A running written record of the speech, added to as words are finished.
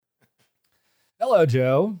Hello,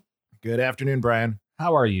 Joe. Good afternoon, Brian.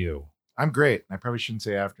 How are you? I'm great. I probably shouldn't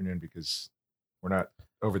say afternoon because we're not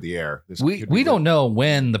over the air. We don't know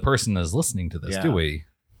when the person is listening to this, do we?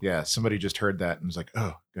 Yeah, somebody just heard that and was like,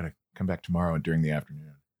 "Oh, gotta come back tomorrow and during the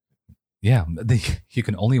afternoon." Yeah, you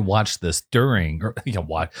can only watch this during, or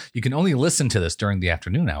you can only listen to this during the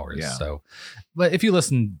afternoon hours. Yeah. So, but if you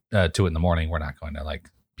listen to it in the morning, we're not going to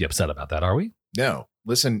be upset about that, are we? No,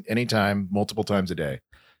 listen anytime, multiple times a day.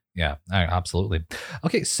 Yeah, absolutely.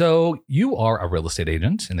 Okay, so you are a real estate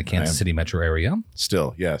agent in the Kansas City metro area.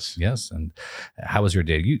 Still, yes. Yes, and how was your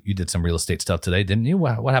day? You did some real estate stuff today, didn't you?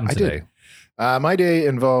 What happened today? My day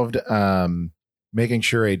involved making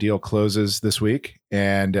sure a deal closes this week,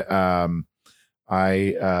 and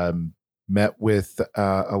I met with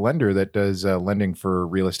a lender that does lending for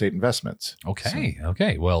real estate investments.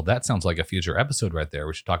 Okay. Well, that sounds like a future episode right there.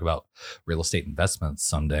 We should talk about real estate investments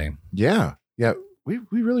someday. Yeah. We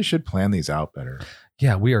really should plan these out better.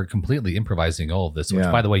 Yeah, we are completely improvising all of this, which,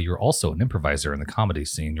 by the way, you're also an improviser in the comedy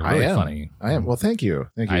scene. You're really funny. I am. Well, thank you.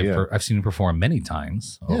 I've seen you perform many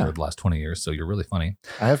times over the last 20 years, so you're really funny.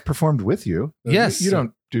 I have performed with you. Yes. You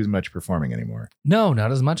don't do much performing anymore. No,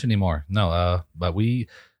 not as much anymore. No, but we've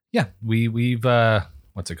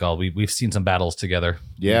what's it called? We've seen some battles together.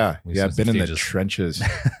 Yeah. I've been in the trenches.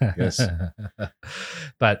 Yes.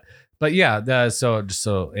 But yeah, so just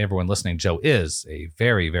so everyone listening, Joe is a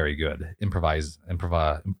very, very good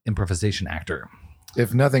improvisation actor.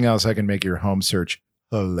 If nothing else, I can make your home search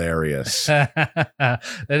hilarious. That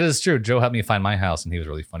is true. Joe helped me find my house, and he was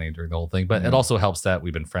really funny during the whole thing. But it also helps that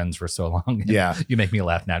we've been friends for so long. Yeah, you make me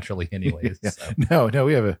laugh naturally, anyways. Yeah. So. No,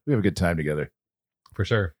 we have a good time together, for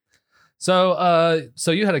sure. So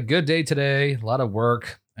you had a good day today, a lot of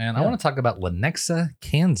work. And I want to talk about Lenexa,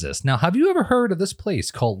 Kansas. Now, have you ever heard of this place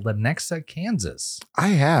called Lenexa, Kansas? I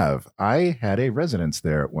have. I had a residence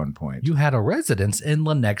there at one point. You had a residence in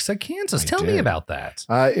Lenexa, Kansas. Tell me about that.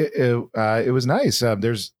 It was nice.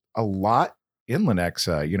 There's a lot in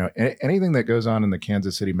Lenexa. You know, anything that goes on in the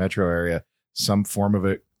Kansas City metro area, some form of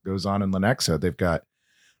it goes on in Lenexa. They've got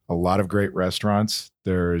a lot of great restaurants.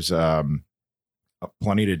 There's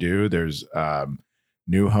plenty to do. There's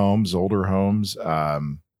new homes, older homes,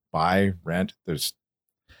 buy, rent. There's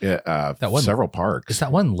several parks. Is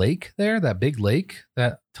that one lake there, that big lake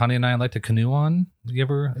that Tanya and I like to canoe on?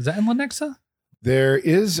 Is that in Lenexa? There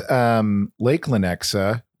is Lake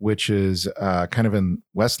Lenexa, which is kind of in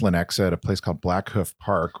West Lenexa at a place called Black Hoof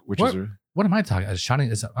Park, which what am I talking?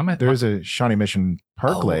 There's a Shawnee Mission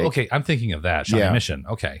Park Lake. Okay, I'm thinking of that Shawnee Mission.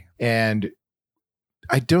 Okay, and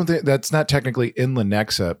I don't think that's not technically in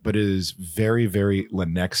Lenexa, but it is very, very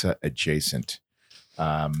Lenexa adjacent.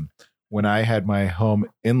 When I had my home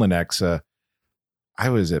in Lenexa, I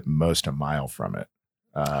was at most a mile from it.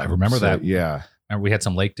 I remember that. Yeah. Remember we had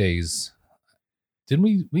some lake days. Didn't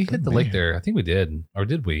we? We hit the lake there. I think we did. Or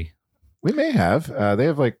did we? We may have. They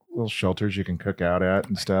have like little shelters you can cook out at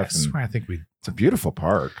and stuff. I think it's a beautiful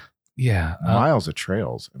park. Yeah. Miles of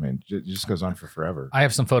trails. I mean, it just goes on for forever. I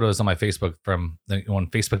have some photos on my Facebook from when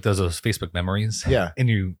Facebook does those Facebook memories. Yeah. And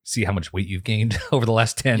you see how much weight you've gained over the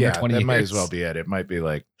last 10 or 20 years. That might as well be it. It might be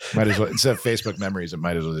might as well, instead of Facebook memories, it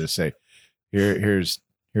might as well just say, here's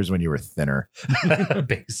when you were thinner.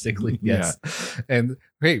 Basically, yes. Yeah. And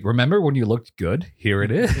hey, remember when you looked good? Here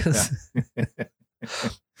it is. Yeah.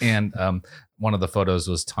 And one of the photos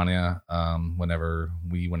was Tanya whenever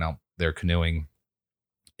we went out there canoeing.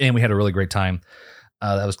 And we had a really great time.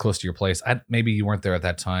 That was close to your place. Maybe you weren't there at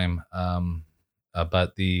that time.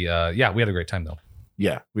 But we had a great time though.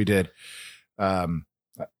 Yeah, we did.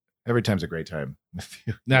 Every time's a great time.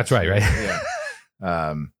 That's right.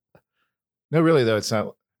 Yeah. No, really though, it's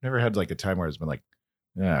not. Never had like a time where it's been like,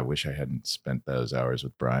 yeah, I wish I hadn't spent those hours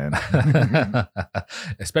with Brian.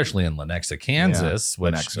 Especially in Lenexa, Kansas,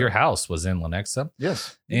 which Lenexa. Your house was in Lenexa.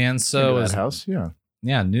 Yes. And so that house, yeah.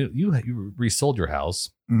 Yeah, you resold your house.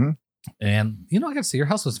 Mm-hmm. And, I got to say, your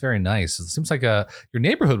house was very nice. It seems like your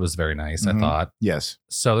neighborhood was very nice, I thought. Yes.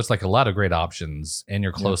 So there's like a lot of great options. And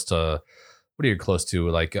you're close to, what are you close to?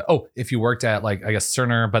 Like, if you worked at I guess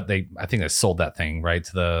Cerner, but I think they sold that thing, right?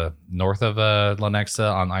 To the north of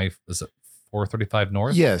Lenexa on is it 435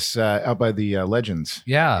 North? Yes, out by the Legends.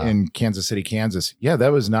 Yeah. In Kansas City, Kansas. Yeah,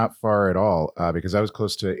 that was not far at all because I was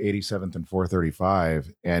close to 87th and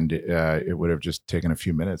 435, and it would have just taken a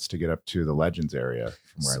few minutes to get up to the Legends area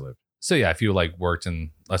from where I live. So yeah, if you worked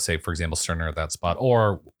in, let's say, for example, Cerner at that spot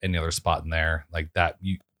or any other spot in there like that,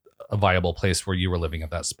 a viable place where you were living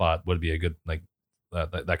at that spot would be a good,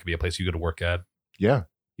 that could be a place you could work at. Yeah.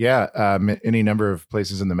 Yeah. Any number of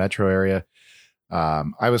places in the metro area.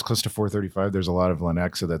 I was close to 435. There's a lot of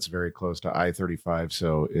Lenexa that's very close to I-35.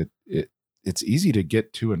 So it's easy to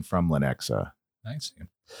get to and from Lenexa. I see.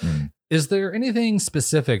 Is there anything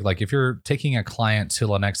specific, like if you're taking a client to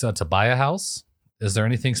Lenexa to buy a house, is there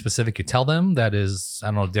anything specific you tell them that is, I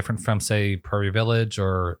don't know, different from, say, Prairie Village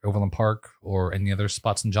or Overland Park or any other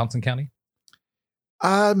spots in Johnson County?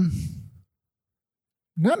 Not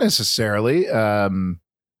necessarily. Other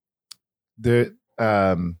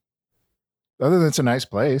than it's a nice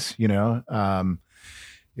place, if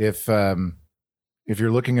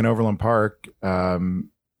you're looking in Overland Park and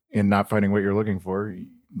not finding what you're looking for,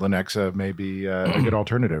 Lenexa may be a good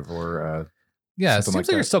alternative. Or yeah, it seems like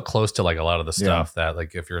you're still close to like a lot of the stuff that,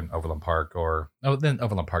 like, if you're in Overland Park then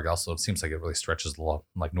Overland Park also, it seems like it really stretches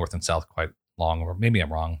like north and south quite long, or maybe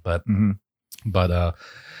I'm wrong, but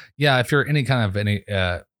yeah, if you're any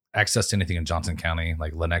access to anything in Johnson County,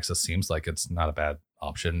 like Lenexa seems like it's not a bad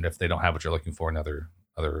option if they don't have what you're looking for in other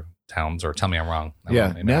towns. Or tell me I'm wrong.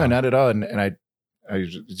 No, not at all. And I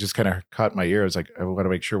just kind of caught my ear. I was like, I want to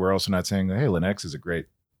make sure we're also not saying, hey, Lenexa is a great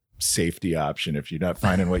safety option if you're not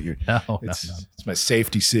finding what you it's my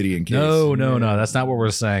safety city in case. No, that's not what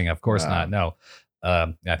we're saying. Of course not. No.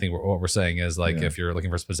 I think what we're saying is, like, if you're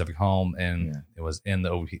looking for a specific home and it was in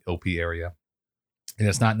the OP area and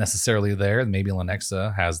it's not necessarily there, maybe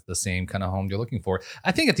Lenexa has the same kind of home you're looking for.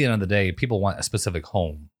 I think at the end of the day, people want a specific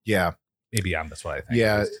home. Yeah. Maybe that's what I think.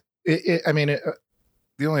 Yeah.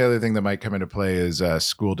 The only other thing that might come into play is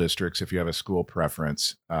school districts. If you have a school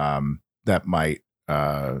preference, that might,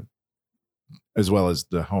 as well as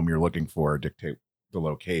the home you're looking for, dictate the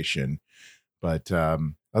location. But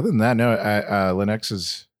other than that, no, Lenexa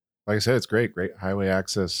is, like I said, it's great highway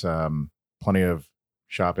access, plenty of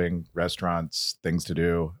shopping, restaurants, things to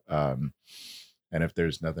do. And if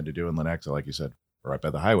there's nothing to do in Lenexa, like you said, right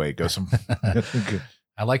by the highway, go some.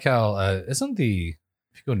 I like how if you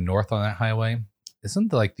go north on that highway,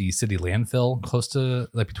 isn't the city landfill close to,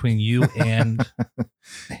 like, between you and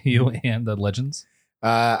the Legends?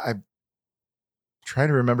 I'm trying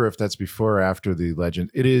to remember if that's before or after the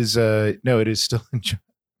Legend. It is no, it is still in,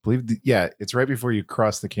 it's right before you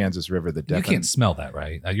cross the Kansas River. You can't smell that,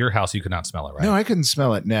 right? At your house, you could not smell it, right? No, I couldn't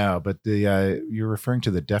smell it now, but you're referring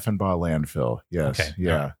to the Deffenbaugh landfill. Yes. Okay.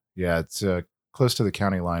 Yeah. Yeah. It's close to the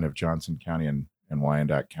county line of Johnson County and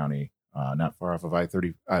Wyandotte County, not far off of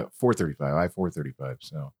I-435.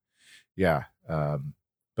 So yeah.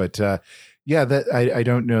 But that I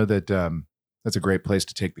don't know that that's a great place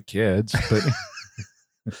to take the kids, but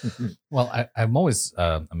well, I'm always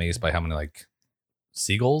amazed by how many, like,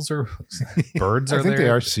 seagulls or birds are there. I think they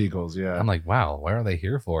are seagulls. Yeah. I'm like, wow, what are they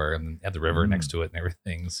here for? And at the river next to it and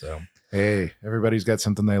everything. So, hey, everybody's got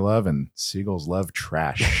something they love, and seagulls love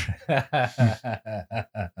trash.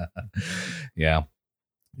 Yeah.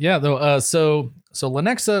 Though. So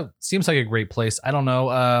Lenexa seems like a great place. I don't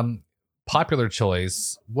know. Popular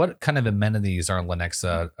choice. What kind of amenities are in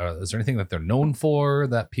Lenexa? Is there anything that they're known for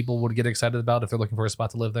that people would get excited about if they're looking for a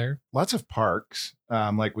spot to live there? Lots of parks.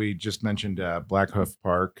 Like we just mentioned, Black Hoof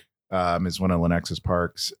Park is one of Lenexa's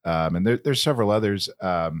parks. And there's several others.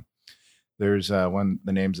 There's one,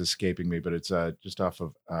 the name's escaping me, but it's just off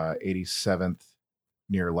of 87th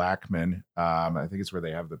near Lackman. I think it's where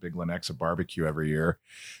they have the big Lenexa barbecue every year.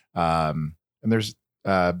 And there's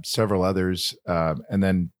several others. And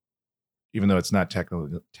then, even though it's not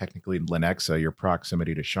technically Lenexa, your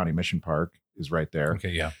proximity to Shawnee Mission Park is right there.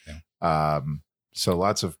 Okay, yeah. So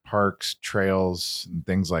lots of parks, trails, and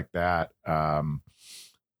things like that. And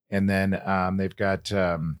then they've got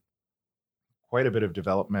quite a bit of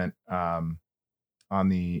development on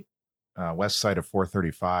the west side of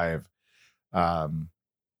 435.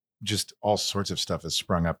 Just all sorts of stuff has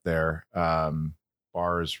sprung up there.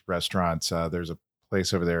 Bars, restaurants. There's a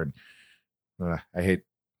place over there. I hate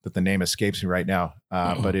that the name escapes me right now.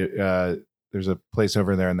 But there's a place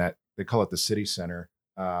over there, and that they call it the City Center,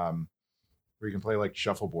 where you can play like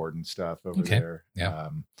shuffleboard and stuff over there. Yeah.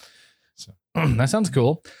 So that sounds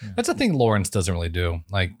cool. Yeah. That's a thing Lawrence doesn't really do.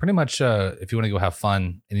 Like, pretty much, if you want to go have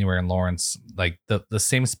fun anywhere in Lawrence, like the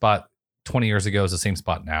same spot 20 years ago is the same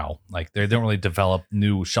spot now. Like, they don't really develop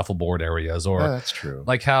new shuffleboard areas, or that's true.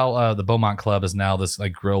 Like how the Beaumont Club is now this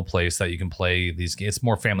like grill place that you can play these games. It's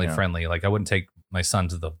more family friendly. Like, I wouldn't take my son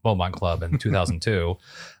to the Beaumont Club in 2002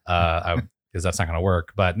 because that's not going to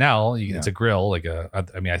work. But now it's a grill. Like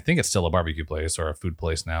I think it's still a barbecue place or a food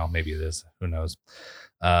place now. Maybe it is. Who knows?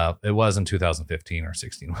 It was in 2015 or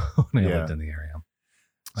 16 when I lived in the area.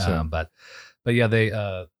 But yeah, they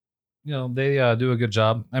do a good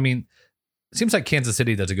job. I mean, it seems like Kansas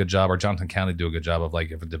City does a good job, or Johnson County do a good job of,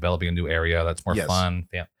 like, if developing a new area that's more fun.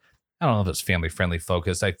 I don't know if it's family friendly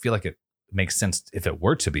focused. I feel like it makes sense if it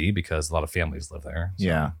were to be, because a lot of families live there. So.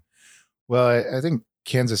 Yeah. Well, I think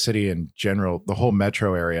Kansas City in general, the whole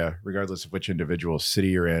metro area, regardless of which individual city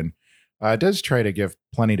you're in, does try to give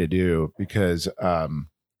plenty to do because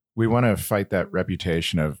we want to fight that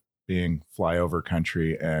reputation of being flyover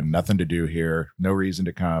country and nothing to do here, no reason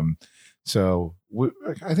to come. So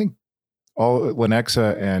I think all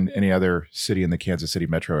Lenexa and any other city in the Kansas City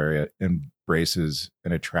metro area embraces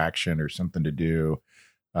an attraction or something to do,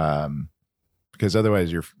 because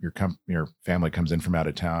otherwise your family comes in from out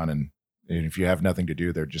of town, and if you have nothing to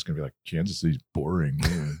do, they're just going to be like, Kansas City's boring.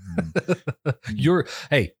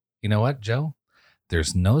 Hey, you know what, Joe?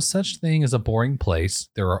 There's no such thing as a boring place.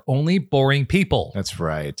 There are only boring people. That's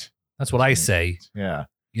right. That's what I say. Yeah.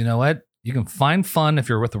 You know what? You can find fun if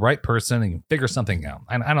you're with the right person and you can figure something out.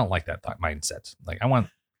 I don't like that mindset. Like, I want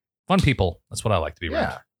fun people. That's what I like to be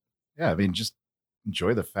around. Yeah. I mean, just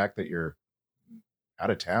enjoy the fact that you're out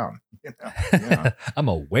of town. You know? Yeah. I'm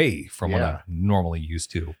away from what I'm normally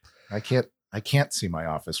used to. I can't see my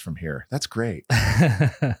office from here. That's great.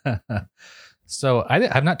 So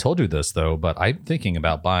I've not told you this though, but I'm thinking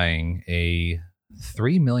about buying a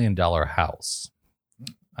 $3 million house.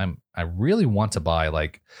 I really want to buy,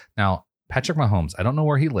 like, now Patrick Mahomes, I don't know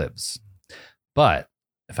where he lives, but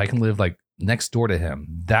if I can live like next door to him,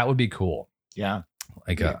 that would be cool. Yeah.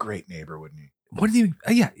 Like a great neighbor, wouldn't he? What did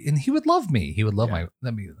he? Yeah, and he would love me. He would love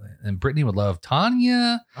and Brittany would love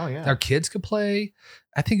Tanya. Oh yeah, our kids could play.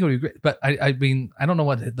 I think it would be great. But I mean, I don't know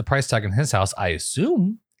what the price tag in his house. I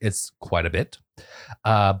assume it's quite a bit.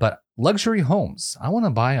 But luxury homes. I want to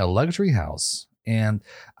buy a luxury house, and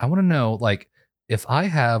I want to know, like, if I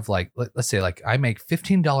have, like, let's say, like, I make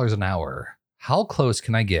 $15 an hour, how close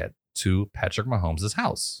can I get to Patrick Mahomes'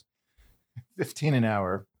 house? 15 an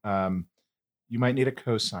hour. You might need a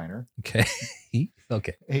co-signer. Okay.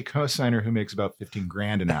 Okay. A co-signer who makes about 15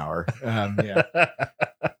 grand an hour. Yeah.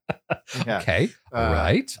 Okay. All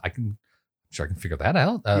right. I'm sure I can figure that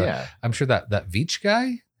out. Yeah. I'm sure that Veach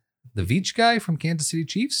guy, the Veach guy from Kansas City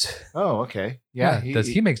Chiefs. Oh, okay. Yeah. He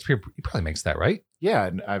probably makes that, right? Yeah.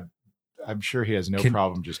 And I'm sure he has no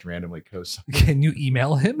problem just randomly co-signing. Can you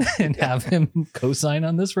email him and have him co-sign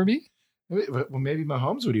on this for me? Well, maybe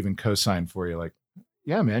Mahomes would even co-sign for you. Like,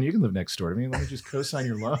 yeah, man, you can live next door to me. Let me just co-sign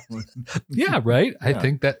your loan. Yeah, right. Yeah. I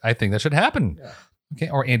think that should happen. Yeah. Okay.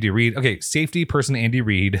 Or Andy Reid. Okay. Safety person Andy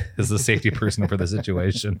Reid is the safety person for the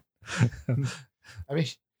situation. I mean,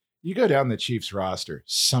 you go down the Chiefs roster,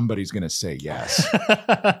 somebody's going to say yes.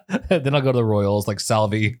 Then I'll go to the Royals like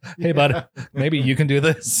Salvi. Hey, bud, maybe you can do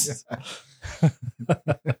this.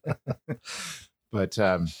 But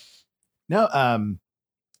no,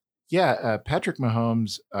 Patrick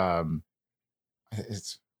Mahomes, I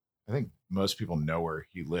think most people know where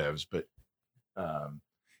he lives, but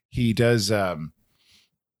he does.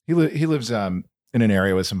 He lives in an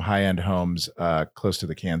area with some high end homes close to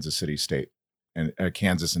the Kansas City state and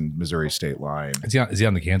Kansas and Missouri state line. Is he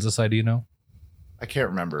on the Kansas side? Do you know? I can't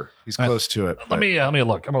remember. He's close to it. Let me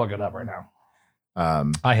look. I'm gonna look it up right now.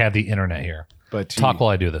 I have the internet here. But talk while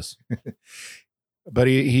I do this. But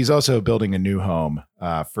he's also building a new home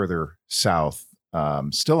further south,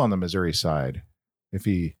 still on the Missouri side. I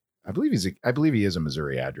believe he is a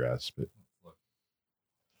Missouri address, but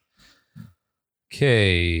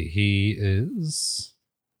okay, he is.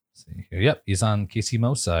 Let's see here. Yep, he's on Casey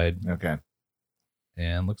Mo's side. Okay,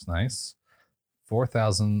 and looks nice.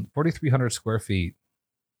 4,300 square feet,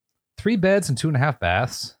 3 beds and 2.5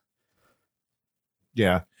 baths.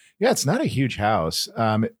 Yeah, it's not a huge house.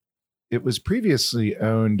 It was previously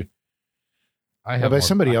owned by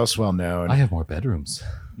somebody else well known. I have more bedrooms.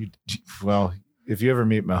 Well, if you ever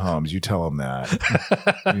meet Mahomes, you tell him that.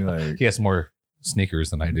 Like, he has more sneakers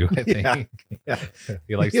than I do, I think. Yeah.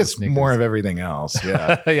 He likes sneakers. More of everything else.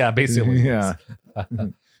 Yeah. Yeah, basically. Yeah.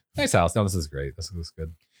 Nice house. No, this is great. This looks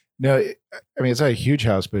good. No, I mean, it's not a huge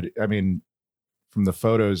house, but I mean, from the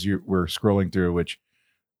photos we're scrolling through, which,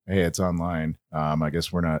 hey, it's online. I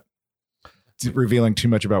guess we're not revealing too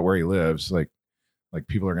much about where he lives. Like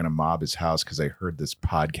people are going to mob his house because they heard this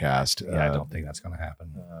podcast. Yeah, I don't think that's going to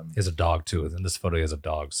happen. He has a dog too. In this photo, he has a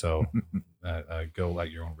dog. So go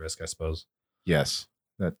at your own risk, I suppose. Yes.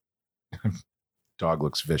 That dog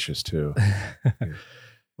looks vicious too.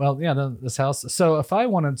 Well, yeah, this house. So if I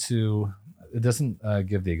wanted to, it doesn't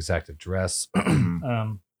give the exact address,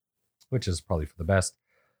 which is probably for the best.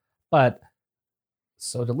 But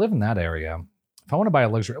so to live in that area, if I want to buy a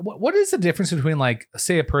luxury, what is the difference between, like,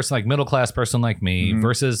 say, a person like middle-class person like me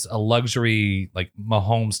versus a luxury like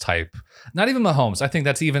Mahomes type? Not even Mahomes. I think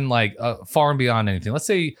that's even like far and beyond anything. Let's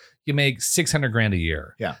say you make $600 grand a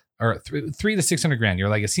year. Yeah. Or $300 to $600 grand. You're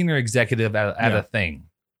like a senior executive at a thing,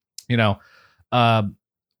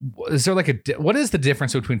 is there like what is the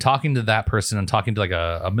difference between talking to that person and talking to like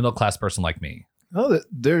a middle class person like me? Oh,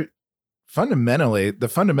 they're fundamentally, the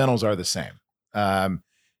fundamentals are the same.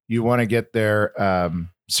 You want to get their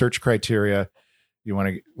search criteria. You want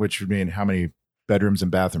to, which would mean how many bedrooms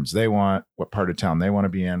and bathrooms they want, what part of town they want to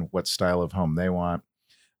be in, what style of home they want,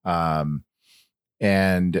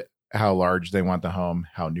 and how large they want the home,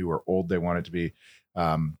 how new or old they want it to be.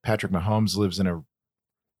 Patrick Mahomes lives in a,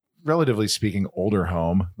 relatively speaking, older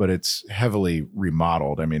home, but it's heavily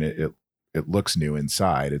remodeled. I mean, it looks new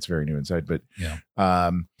inside. It's very new inside, but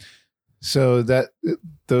so that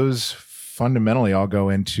those fundamentally all go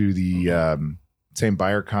into the same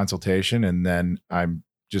buyer consultation, and then I'm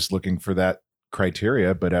just looking for that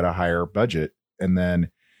criteria, but at a higher budget. And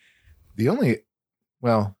then the only,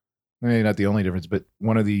 well, maybe not the only difference, but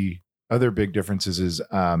one of the other big differences is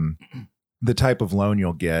the type of loan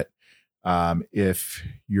you'll get. If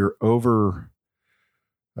you're over,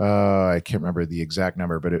 I can't remember the exact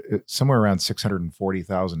number, but it's somewhere around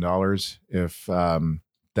 $640,000. If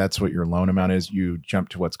that's what your loan amount is, you jump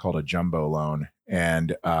to what's called a jumbo loan,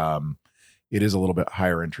 and it is a little bit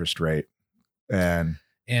higher interest rate. And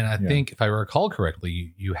I think if I recall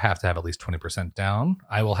correctly, you have to have at least 20% down.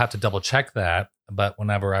 I will have to double check that. But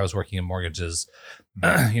whenever I was working in mortgages,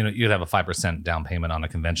 you'd have a 5% down payment on a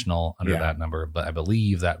conventional under that number. But I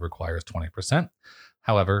believe that requires 20%.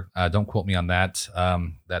 However, don't quote me on that.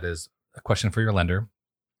 That is a question for your lender.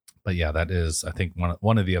 But yeah, that is, I think,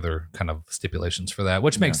 one of the other kind of stipulations for that,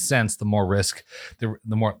 which makes sense. The more risk, the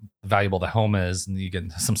more valuable the home is, and you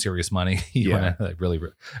get some serious money. You want to really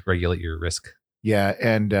regulate your risk. Yeah,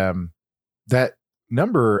 and that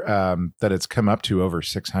number that it's come up to over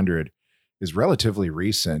 600 is relatively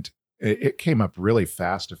recent. It came up really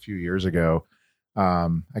fast a few years ago. I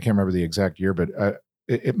can't remember the exact year, but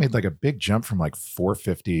it made like a big jump from like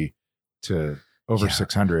 450 to over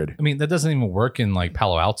 600. I mean, that doesn't even work in like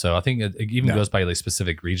Palo Alto. I think it even goes by like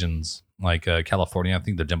specific regions, like California. I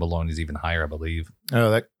think the jumbo loan is even higher, I believe.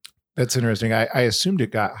 Oh, that's interesting. I assumed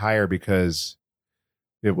it got higher because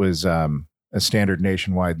it was a standard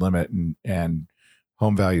nationwide limit, and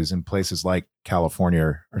home values in places like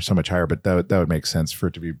California are so much higher, but that would make sense for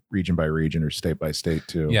it to be region by region or state by state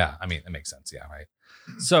too. Yeah. I mean, it makes sense. Yeah. Right.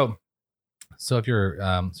 So if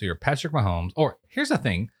you're Patrick Mahomes, or here's the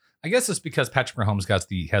thing, I guess it's because Patrick Mahomes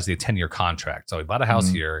has the 10-year contract. So he bought a house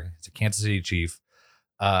here. He's a Kansas City Chief.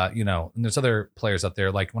 And there's other players out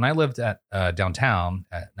there. Like when I lived at downtown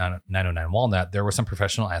at 909 Walnut, there were some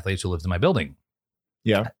professional athletes who lived in my building.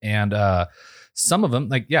 Yeah. And some of them,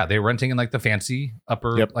 they were renting in like the fancy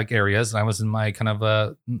upper like areas. And I was in my kind of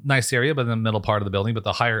a nice area, but in the middle part of the building. But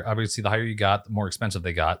the higher you got, the more expensive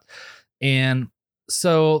they got. And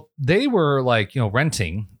so they were like,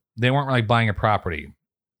 renting. They weren't like buying a property.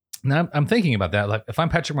 Now I'm thinking about that. Like if I'm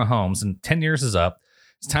Patrick Mahomes and 10 years is up,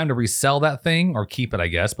 it's time to resell that thing or keep it, I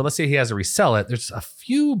guess. But let's say he has to resell it. There's a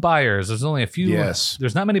few buyers. There's only a few. Yes.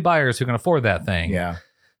 There's not many buyers who can afford that thing. Yeah.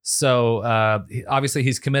 So obviously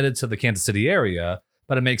he's committed to the Kansas City area,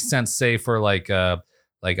 but it makes sense, say for like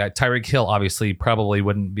Tyreek Hill, obviously probably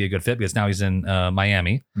wouldn't be a good fit because now he's in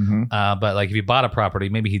Miami. Mm-hmm. But like if he bought a property,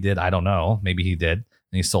 maybe he did. I don't know. Maybe he did and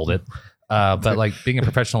he sold it. But like being a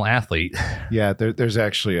professional athlete. Yeah, there's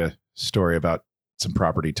actually a story about some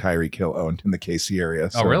property Tyreek Hill owned in the KC area.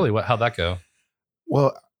 So. Oh, really? How'd that go?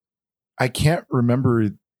 Well, I can't remember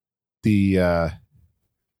the.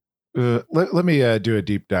 Let me do a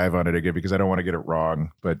deep dive on it again because I don't want to get it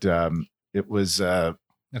wrong. But it was okay.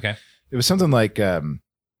 It was something like when.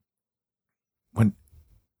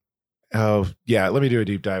 Oh yeah, let me do a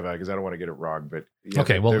deep dive on it because I don't want to get it wrong. But yeah,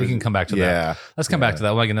 okay, well we can come back to that. Let's come back to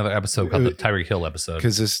that. We'll make another episode called the Tyreek Hill episode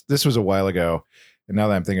because this was a while ago, and now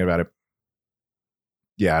that I'm thinking about it,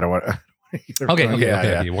 yeah, I don't want.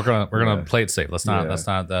 Okay. We're gonna play it safe. Let's not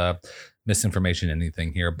misinformation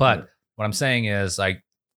anything here. But what I'm saying is like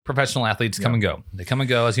professional athletes come and go. They come and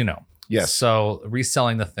go, as you know. Yes. So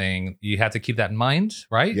reselling the thing, you have to keep that in mind,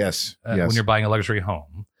 right? Yes. When you're buying a luxury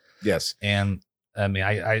home. Yes. And I mean,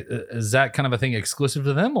 I is that kind of a thing exclusive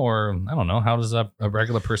to them, or I don't know? How does a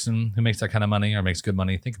regular person who makes that kind of money or makes good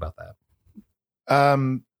money think about that?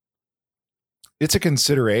 It's a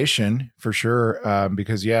consideration for sure.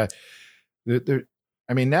 Because I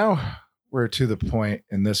mean, now we're to the point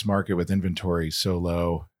in this market with inventory so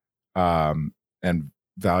low, and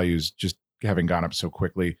values just having gone up so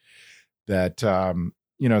quickly that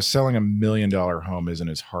selling $1 million home isn't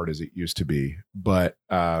as hard as it used to be. But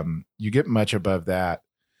you get much above that,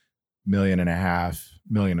 $1.5 million,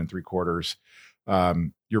 $1.75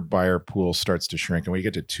 million, your buyer pool starts to shrink. And when you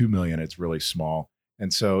get to 2 million, it's really small.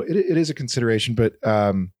 And so it is a consideration, but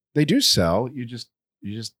they do sell. You just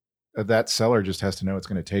that seller just has to know it's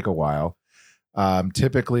going to take a while.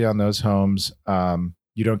 Typically on those homes,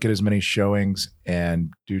 you don't get as many showings,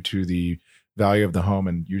 and due to the value of the home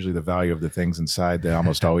and usually the value of the things inside, they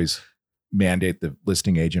almost always mandate the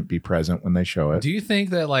listing agent be present when they show it. Do you think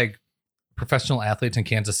that like professional athletes in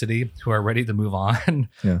Kansas City who are ready to move on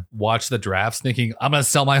watch the drafts thinking, I'm going to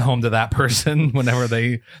sell my home to that person whenever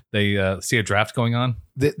they see a draft going on?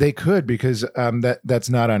 They could, because that's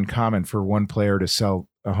not uncommon for one player to sell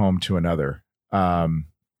a home to another. I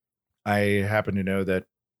happen to know that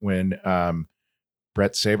when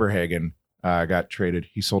Brett Saberhagen got traded,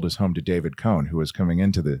 he sold his home to David Cohn, who was coming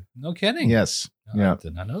into the... No kidding. Yes. I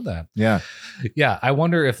did not know that. Yeah. Yeah. I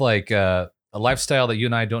wonder if like a lifestyle that you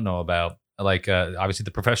and I don't know about, like obviously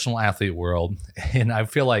the professional athlete world. And I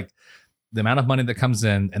feel like the amount of money that comes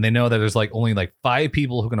in, and they know that there's like only like 5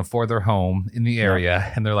 people who can afford their home in the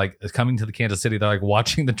area. And they're like coming to the Kansas City. They're like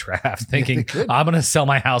watching the draft thinking, I'm going to sell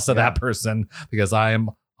my house to that person because I'm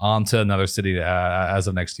on to another city as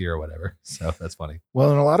of next year or whatever. So that's funny. Well,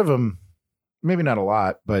 and a lot of them, maybe not a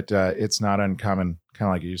lot, but it's not uncommon, kind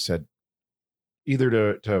of like you said,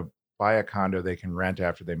 either to buy a condo they can rent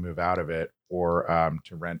after they move out of it, or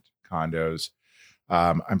to rent condos.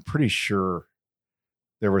 I'm pretty sure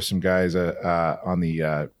there were some guys on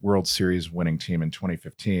the World Series winning team in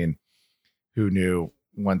 2015 who knew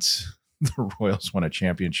once the Royals won a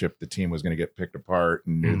championship, the team was going to get picked apart,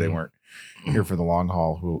 and knew they weren't here for the long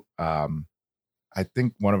haul. Who I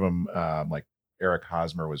think one of them, like Eric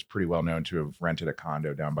Hosmer, was pretty well known to have rented a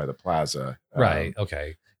condo down by the plaza. Right.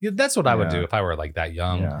 Okay. Yeah, that's what I would do if I were like that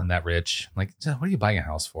young and that rich. Like, what are you buying a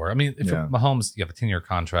house for? I mean, if you're Mahomes, you have a 10-year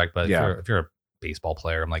contract, but if you're a baseball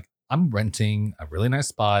player, I'm like, I'm renting a really nice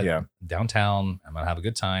spot downtown. I'm going to have a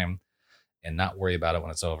good time and not worry about it when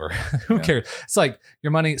it's over. Who cares? It's like your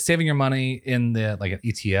money, saving your money in the like an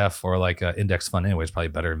ETF or like an index fund anyway is probably a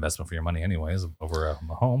better investment for your money anyways over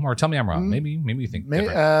a home. Or tell me I'm wrong. Maybe you think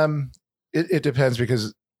different. It depends,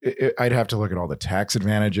 because I'd have to look at all the tax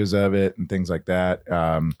advantages of it and things like that.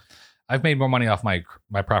 I've made more money off my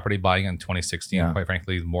property buying in 2016, quite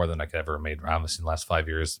frankly, more than I could ever made obviously in the last 5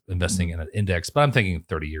 years investing in an index. But I'm thinking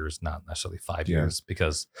 30 years, not necessarily 5 years,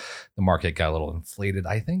 because the market got a little inflated,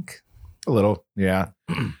 I think. A little, yeah.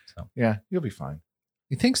 So. Yeah, you'll be fine.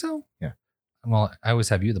 You think so? Yeah. Well, I always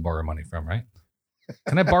have you to borrow money from, right?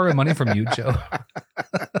 Can I borrow money from you, Joe?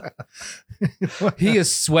 He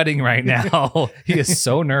is sweating right now. He is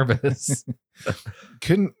so nervous.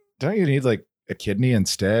 Don't you need like a kidney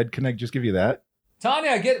instead? Can I just give you that?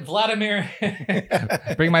 Tanya, get Vladimir.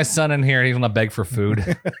 Bring my son in here. He's gonna beg for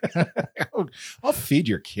food. I'll feed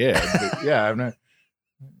your kid. But yeah, I'm not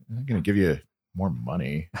gonna give you more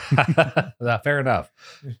money. Fair enough.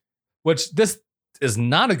 Which this is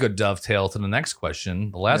not a good dovetail to the next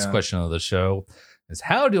question. The last question of the show is,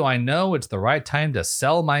 how do I know it's the right time to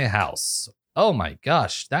sell my house? Oh my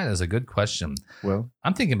gosh, that is a good question. Well,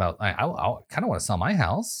 I'm thinking about, I kind of want to sell my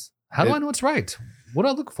house. How do I know it's right? What do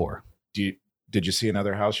I look for? Did you see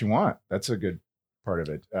another house you want? That's a good part of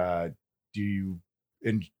it. Do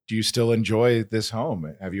you still enjoy this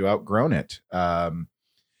home? Have you outgrown it?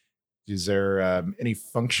 Is there any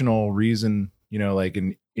functional reason, like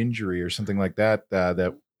an injury or something like that,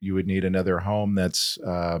 that you would need another home that's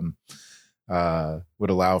would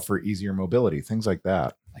allow for easier mobility, things like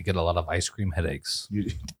that? I get a lot of ice cream headaches.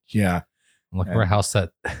 Yeah. I'm looking for a house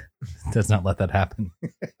that does not let that happen.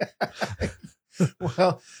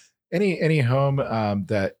 Well, any home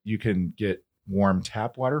that you can get warm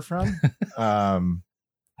tap water from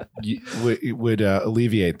would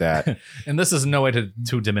alleviate that. And this is no way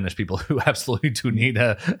to diminish people who absolutely do need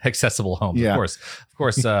accessible homes. Yeah. Of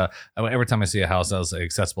course. Every time I see a house that's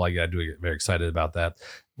accessible, I do get very excited about that,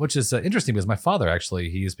 which is interesting because my father actually,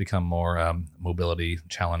 he's become more mobility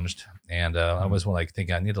challenged, and I was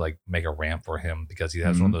thinking I need to make a ramp for him because he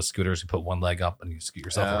has one of those scooters. You put one leg up and you scoot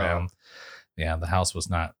yourself around. Yeah, the house was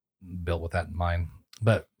not built with that in mind,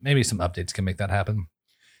 but maybe some updates can make that happen.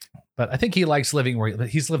 But I think he likes living where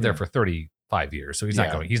he's lived there for 35 years, so he's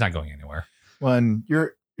not going anywhere. Well, and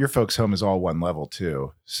your folks' home is all one level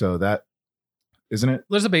too, so that isn't it?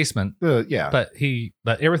 There's a basement, yeah,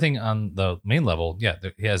 but everything on the main level,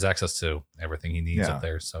 he has access to everything he needs up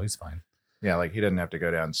there, so he's fine. Yeah, he doesn't have to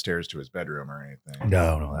go downstairs to his bedroom or anything.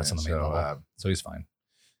 No, that's on the main level, so he's fine.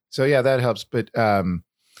 So yeah, that helps. But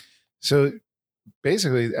so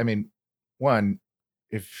basically, I mean, one,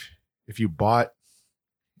 if you bought,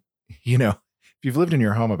 if you've lived in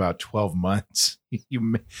your home about 12 months,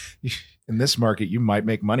 in this market, you might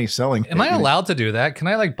make money selling. Am I allowed to do that? Can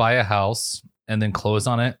I buy a house and then close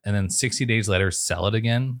on it and then 60 days later sell it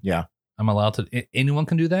again? Yeah. I'm allowed to. Anyone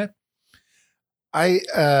can do that?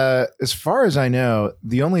 As far as I know,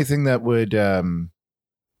 the only thing that would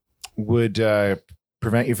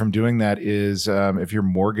prevent you from doing that is if your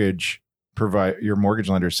mortgage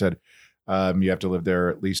lender said you have to live there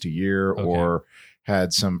at least a year or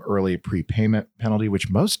had some early prepayment penalty, which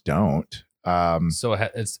most don't. So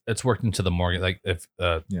it's worked into the mortgage. Like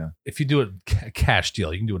if you do a cash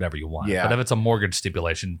deal, you can do whatever you want. Yeah. But if it's a mortgage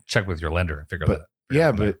stipulation, check with your lender and figure that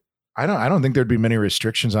out. But I don't think there'd be many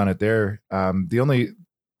restrictions on it there. The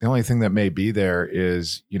only thing that may be there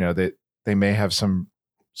is, that they may have some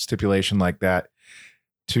stipulation like that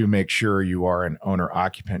to make sure you are an owner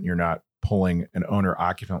occupant. You're not pulling an owner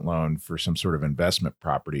occupant loan for some sort of investment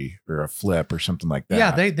property or a flip or something like that.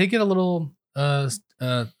 Yeah, they get a little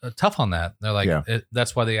tough on that. They're like,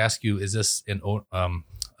 that's why they ask you, is this in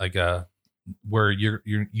where you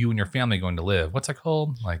and your family going to live? What's that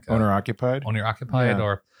called? Like owner occupied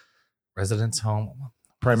or residence home,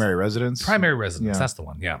 primary residence. Yeah. That's the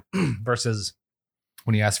one. Yeah. Versus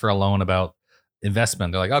when you ask for a loan about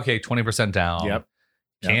investment, they're like, okay, 20% down. Yep.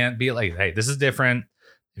 Can't be like, hey, this is different.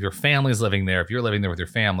 If your family's living there, if you're living there with your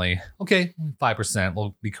family, okay, 5%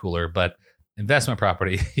 will be cooler. But investment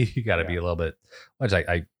property, you got to be a little bit, which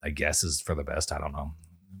I guess is for the best. I don't know.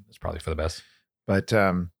 It's probably for the best. But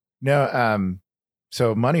no.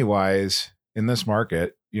 So money wise in this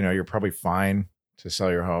market, you're probably fine to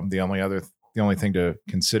sell your home. The only thing to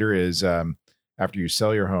consider is after you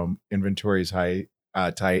sell your home, inventory is tight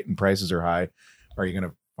and prices are high. Are you going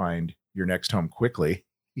to find your next home quickly?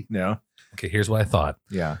 Okay, here's what I thought.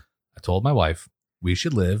 Yeah. I told my wife we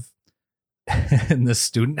should live in the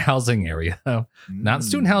student housing area. Not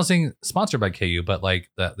student housing sponsored by KU, but like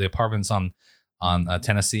the apartments on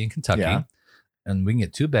Tennessee and Kentucky. Yeah. And we can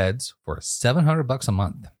get 2 beds for $700 a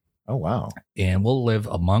month. Oh, wow. And we'll live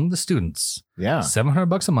among the students. Yeah.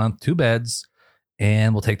 $700 a month, 2 beds.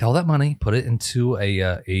 And we'll take all that money, put it into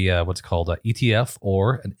a what's it called, a ETF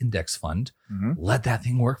or an index fund. Mm-hmm. Let that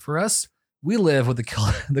thing work for us. We live with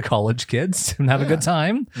the college kids and have a good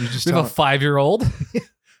time. We have a 5-year-old.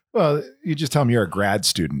 Well, you just tell them you're a grad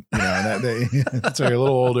student, so you're a little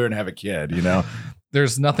older and have a kid,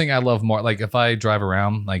 There's nothing I love more. Like if I drive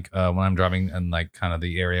around, like when I'm driving in like kind of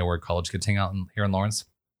the area where college kids hang out here in Lawrence,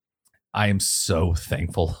 I am so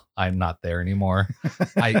thankful I'm not there anymore.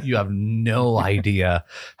 You have no idea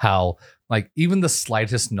how, like, even the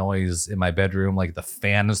slightest noise in my bedroom, like the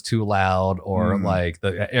fan is too loud or like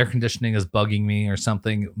the air conditioning is bugging me or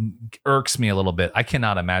something, irks me a little bit. I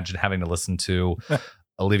cannot imagine having to listen to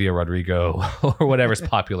Olivia Rodrigo or whatever's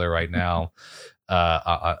popular right now,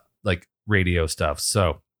 like radio stuff.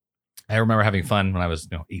 So I remember having fun when I was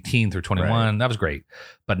 18 through 21. Right. That was great.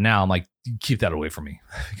 But now I'm like, keep that away from me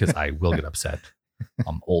because I will get upset.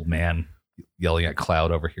 I'm old man yelling at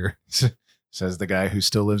cloud over here. Says the guy who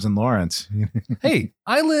still lives in Lawrence. Hey,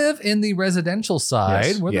 I live in the residential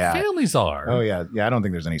side where the families are. Oh, yeah. Yeah, I don't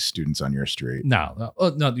think there's any students on your street. No,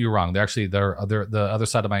 you're wrong. The other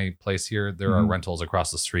side of my place here, there are rentals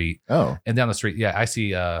across the street. Oh. And down the street, yeah, I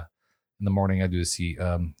see in the morning, I do see,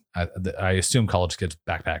 I assume college kids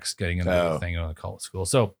backpacks getting into the thing in the college school.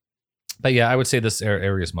 So, but yeah, I would say this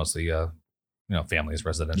area is mostly, families,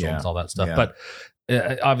 residential, and all that stuff. Yeah. But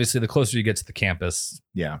obviously, the closer you get to the campus,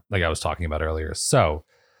 like I was talking about earlier. So,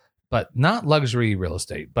 but not luxury real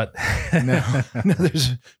estate. But no,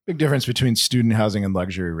 there's a big difference between student housing and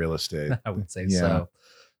luxury real estate. I would say so.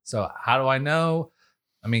 So, how do I know?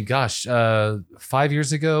 I mean, gosh, 5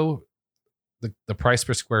 years ago, the price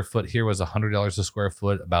per square foot here was $100 a square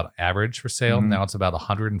foot, about average for sale. Mm-hmm. Now it's about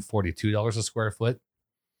 $142 a square foot.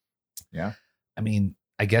 Yeah. I mean,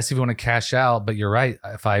 I guess if you want to cash out, but you're right.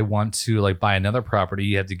 If I want to like buy another property,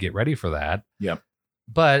 you have to get ready for that. Yep.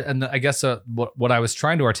 But, and I guess what I was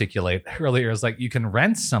trying to articulate earlier is like, you can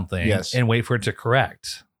rent something and wait for it to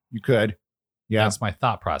correct. You could. Yeah. That's my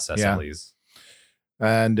thought process, at least.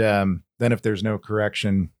 And then if there's no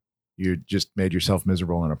correction, you just made yourself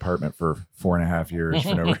miserable in an apartment for 4.5 years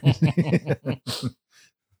for no reason.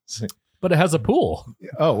 But it has a pool.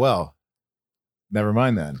 Oh, well, never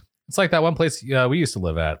mind then. It's like that one place we used to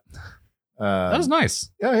live at. That was nice.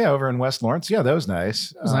 Yeah, over in West Lawrence. Yeah, that was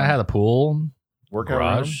nice. I had a pool, workout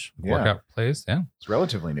garage, workout place. Yeah, it's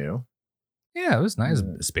relatively new. Yeah, it was nice,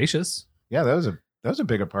 spacious. Yeah, that was a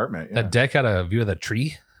big apartment. Yeah. That deck had a view of the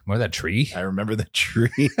tree. Remember that tree? I remember the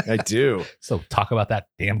tree. I do. So talk about that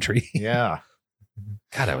damn tree. Yeah.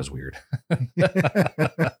 God, that was weird.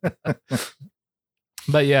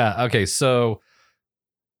 But yeah, okay. So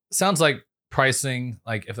sounds like pricing,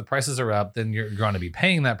 like if the prices are up, then you're going to be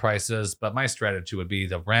paying that prices. But my strategy would be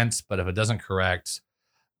the rent. But if it doesn't correct,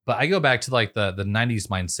 But I go back to like the 90s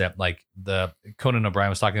mindset, like the Conan O'Brien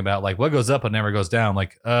was talking about, like what goes up and never goes down,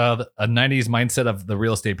 like a 90s mindset of the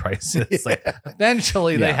real estate prices. Like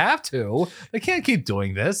eventually they have to. They can't keep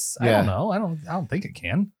doing this. I don't know. I don't think it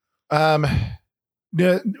can.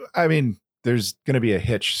 Yeah, I mean, there's going to be a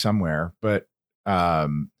hitch somewhere, but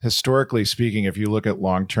historically speaking, if you look at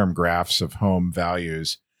long-term graphs of home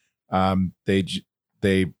values,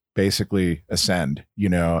 they basically ascend.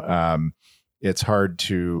 It's hard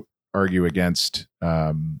to argue against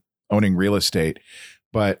owning real estate,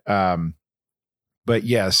 but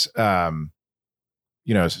yes,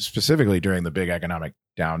 specifically during the big economic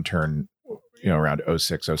downturn, around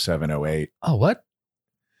 06, 07, 08. Oh, what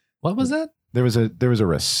was that? There was a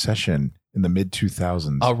recession in the mid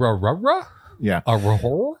 2000s. Yeah.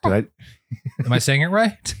 Am I saying it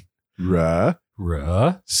right?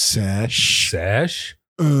 Sesh.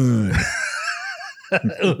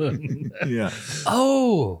 Yeah.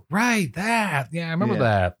 Oh, right. That. Yeah, I remember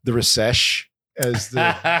that. The recession, as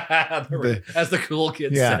the cool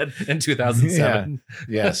kids said in 2007. Yeah.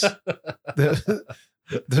 Yes.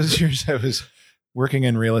 Those years I was working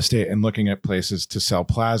in real estate and looking at places to sell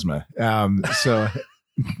plasma. So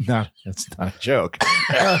that's not a joke.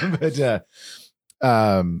 But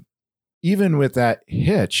even with that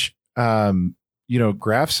hitch,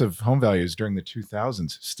 graphs of home values during the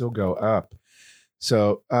 2000s still go up.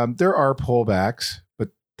 So there are pullbacks, but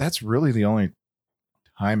that's really the only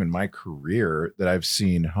time in my career that I've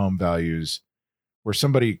seen home values where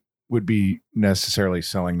somebody would be necessarily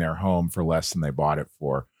selling their home for less than they bought it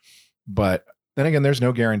for. But then again, there's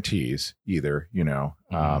no guarantees either,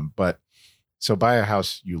 but so buy a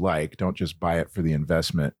house you like, don't just buy it for the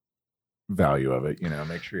investment value of it,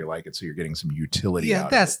 make sure you like it so you're getting some utility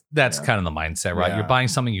out of it. That's kind of the mindset, right? You're buying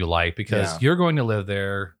something you like because you're going to live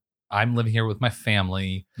there. I'm living here with my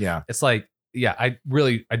family. Yeah. It's like, I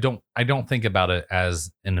don't think about it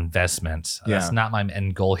as an investment. That's not my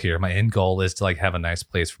end goal here. My end goal is to like have a nice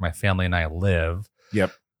place where my family and I live.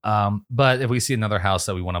 Yep. But if we see another house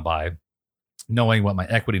that we want to buy, knowing what my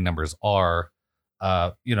equity numbers are,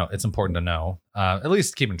 it's important to know, at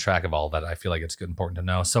least keeping track of all that. I feel like it's important to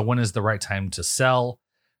know. So when is the right time to sell?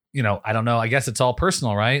 I don't know. I guess it's all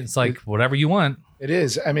personal, right? It's like whatever you want. It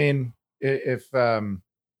is. I mean, if,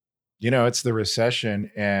 it's the recession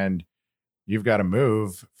and you've got to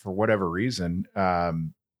move for whatever reason,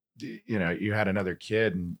 you had another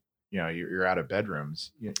kid and, you're out of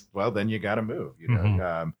bedrooms, well, then you got to move,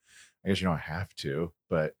 I guess you don't have to,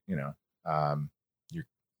 but, your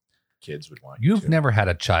kids would want you You've to. Never had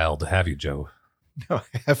a child, have you, Joe? No, I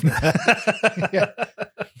have not. Yeah.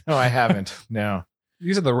 No, I haven't. No.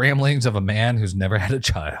 These are the ramblings of a man who's never had a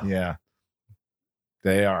child. Yeah,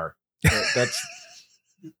 they are. That's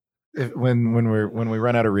when we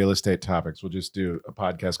run out of real estate topics, we'll just do a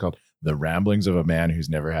podcast called "The Ramblings of a Man Who's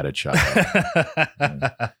Never Had a Child."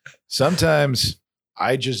 Sometimes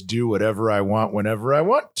I just do whatever I want whenever I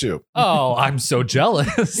want to. Oh, I'm so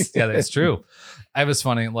jealous. Yeah, that's true. I was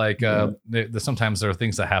funny. Like sometimes there are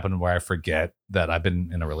things that happen where I forget that I've been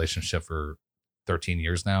in a relationship for 13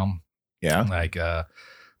 years now. Yeah. Like the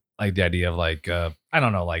idea of like, I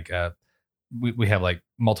don't know, like we have like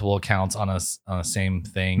multiple accounts on a same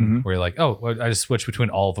thing where you're like, oh, well, I just switch between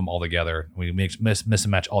all of them all together. We miss and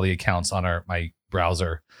match all the accounts on my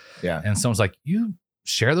browser. Yeah. And someone's like, you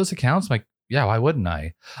share those accounts? I'm like, yeah, why wouldn't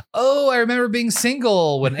I? Oh, I remember being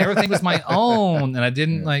single when everything was my own and I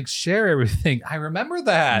didn't like share everything. I remember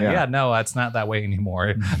that. Yeah, no, it's not that way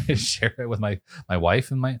anymore. I share it with my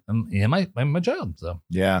wife and my job. So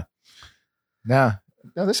yeah. No,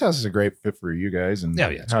 this house is a great fit for you guys and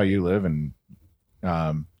how you live. And it's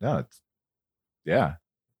I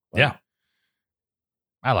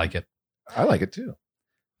like it. I like it too.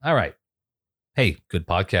 All right. Hey, good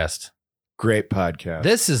podcast. Great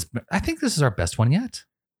podcast. I think this is our best one yet.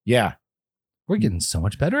 Yeah. We're getting so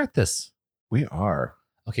much better at this. We are.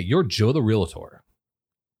 Okay, you're Joe the Realtor.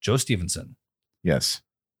 Joe Stevenson. Yes.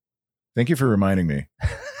 Thank you for reminding me.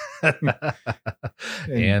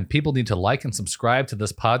 And people need to like and subscribe to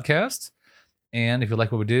this podcast. And if you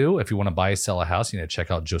like what we do, if you want to buy, sell a house, you need to check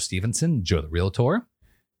out Joe Stevenson, Joe the Realtor.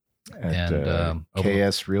 At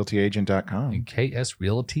ksrealtyagent.com. And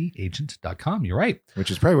ksrealtyagent.com. You're right.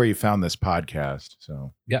 Which is probably where you found this podcast.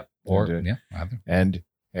 So yeah. And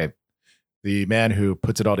hey, the man who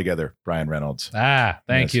puts it all together, Brian Reynolds.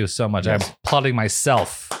 Thank you so much. Yes. I'm applauding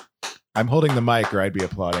myself. I'm holding the mic or I'd be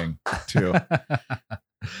applauding too.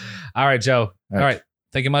 All right, Joe. All right.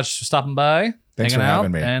 Thank you much for stopping by. Thanks for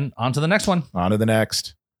having me. And on to the next one. On to the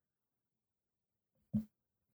next.